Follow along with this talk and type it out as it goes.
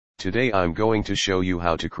Today I'm going to show you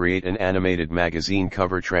how to create an animated magazine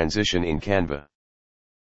cover transition in Canva.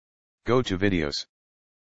 Go to Videos.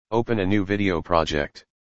 Open a new video project.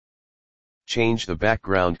 Change the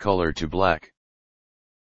background color to black.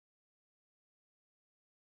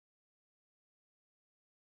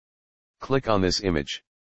 Click on this image.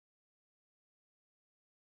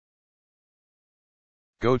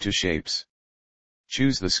 Go to Shapes.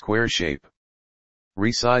 Choose the square shape.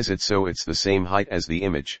 Resize it so it's the same height as the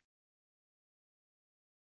image.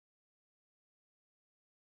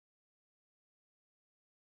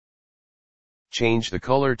 Change the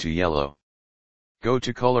color to yellow. Go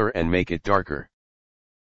to Color and make it darker.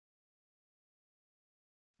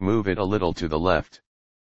 Move it a little to the left.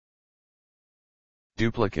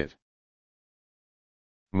 Duplicate.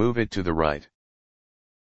 Move it to the right.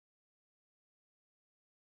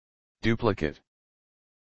 Duplicate.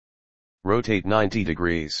 Rotate 90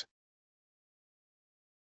 degrees.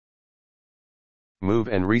 Move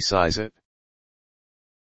and resize it.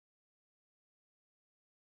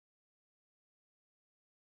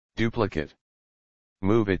 Duplicate.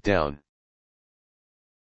 Move it down.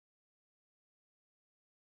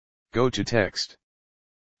 Go to Text.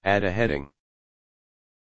 Add a heading.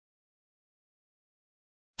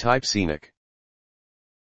 Type Scenic.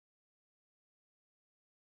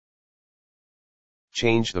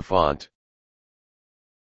 Change the font.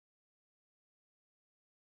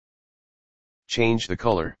 Change the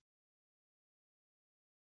color.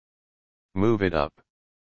 Move it up.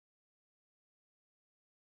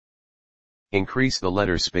 Increase the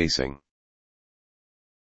letter spacing.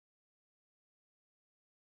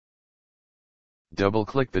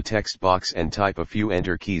 Double-click the text box and type a few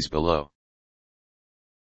Enter keys below.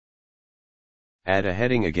 Add a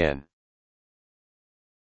heading again.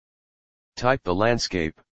 Type the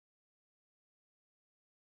landscape.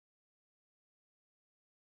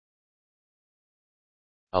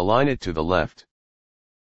 Align it to the left.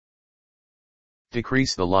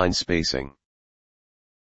 Decrease the line spacing.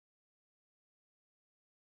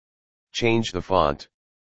 Change the font.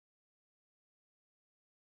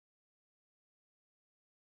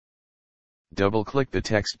 Double-click the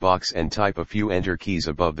text box and type a few Enter keys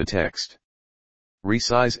above the text.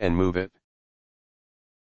 Resize and move it.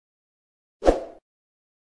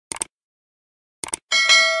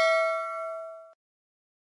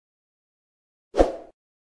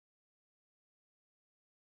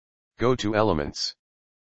 Go to Elements.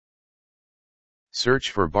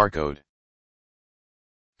 Search for barcode.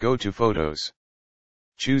 Go to Photos.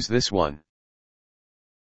 Choose this one.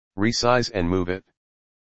 Resize and move it.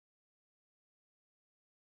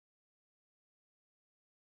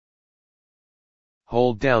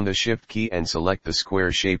 Hold down the Shift key and select the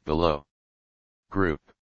square shape below. Group.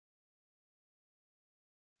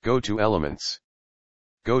 Go to Elements.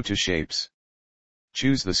 Go to Shapes.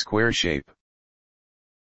 Choose the square shape.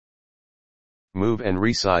 Move and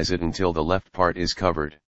resize it until the left part is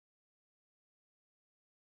covered.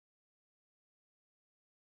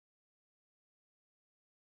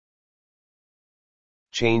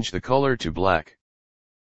 Change the color to black.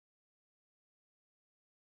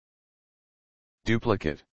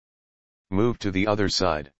 Duplicate. Move to the other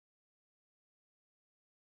side.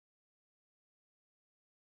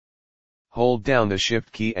 Hold down the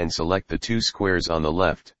Shift key and select the two squares on the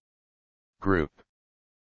left. Group.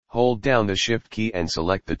 Hold down the Shift key and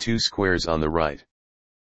select the two squares on the right.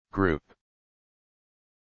 Group.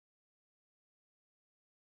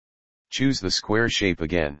 Choose the square shape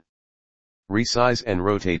again. Resize and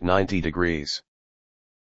rotate 90 degrees.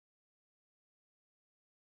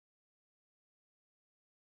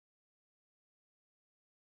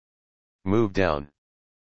 Move down.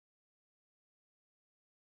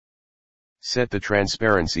 Set the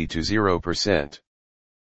transparency to 0%.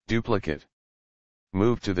 Duplicate.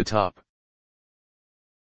 Move to the top.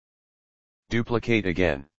 Duplicate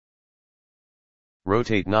again.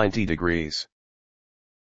 Rotate 90 degrees.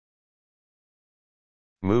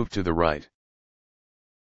 Move to the right.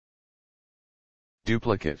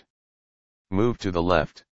 Duplicate. Move to the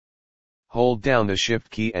left. Hold down the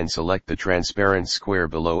Shift key and select the transparent square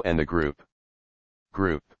below and the group.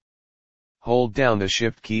 Group. Hold down the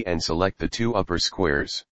Shift key and select the two upper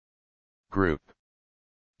squares. Group.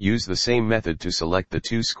 Use the same method to select the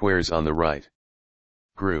two squares on the right.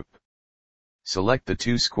 Group. Select the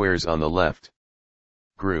two squares on the left.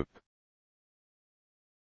 Group.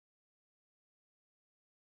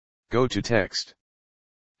 Go to Text.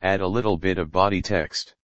 Add a little bit of body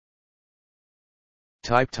text.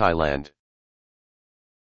 Type Thailand.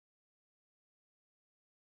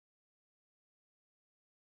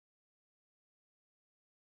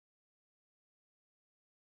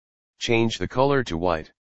 Change the color to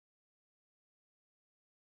white.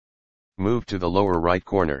 Move to the lower right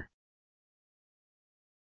corner.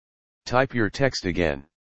 Type your text again.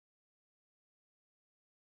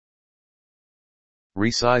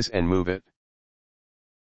 Resize and move it.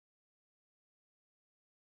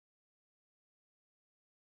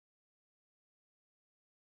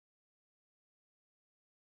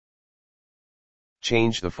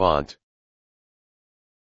 Change the font.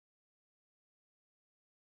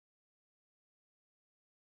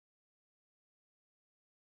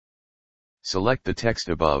 Select the text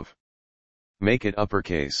above. Make it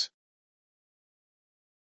uppercase.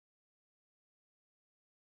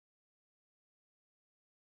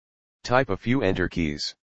 Type a few enter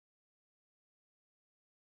keys.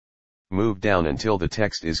 Move down until the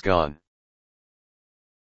text is gone.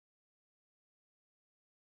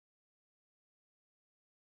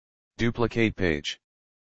 Duplicate page.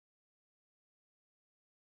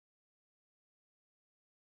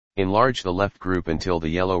 Enlarge the left group until the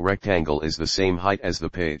yellow rectangle is the same height as the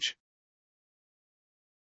page.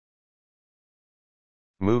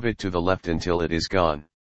 Move it to the left until it is gone.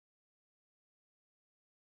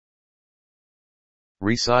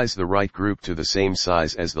 Resize the right group to the same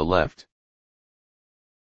size as the left.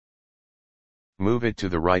 Move it to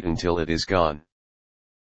the right until it is gone.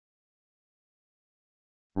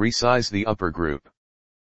 Resize the upper group.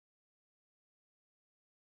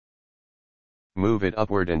 Move it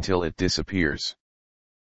upward until it disappears.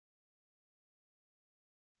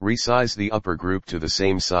 Resize the upper group to the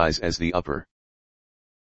same size as the upper.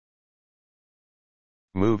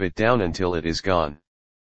 Move it down until it is gone.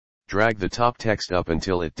 Drag the top text up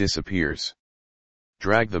until it disappears.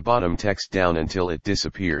 Drag the bottom text down until it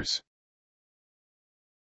disappears.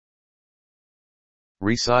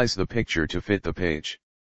 Resize the picture to fit the page.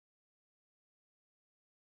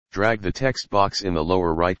 Drag the text box in the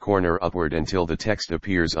lower right corner upward until the text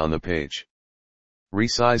appears on the page.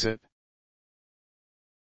 Resize it.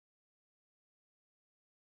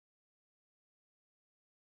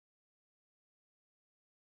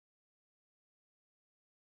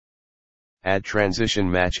 Add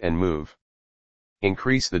transition match and move.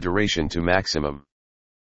 Increase the duration to maximum.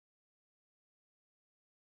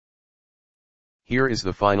 Here is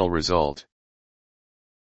the final result.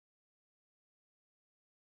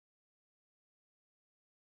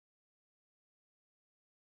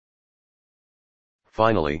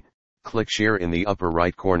 Finally, click share in the upper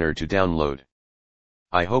right corner to download.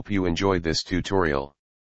 I hope you enjoyed this tutorial.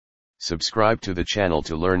 Subscribe to the channel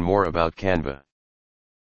to learn more about Canva.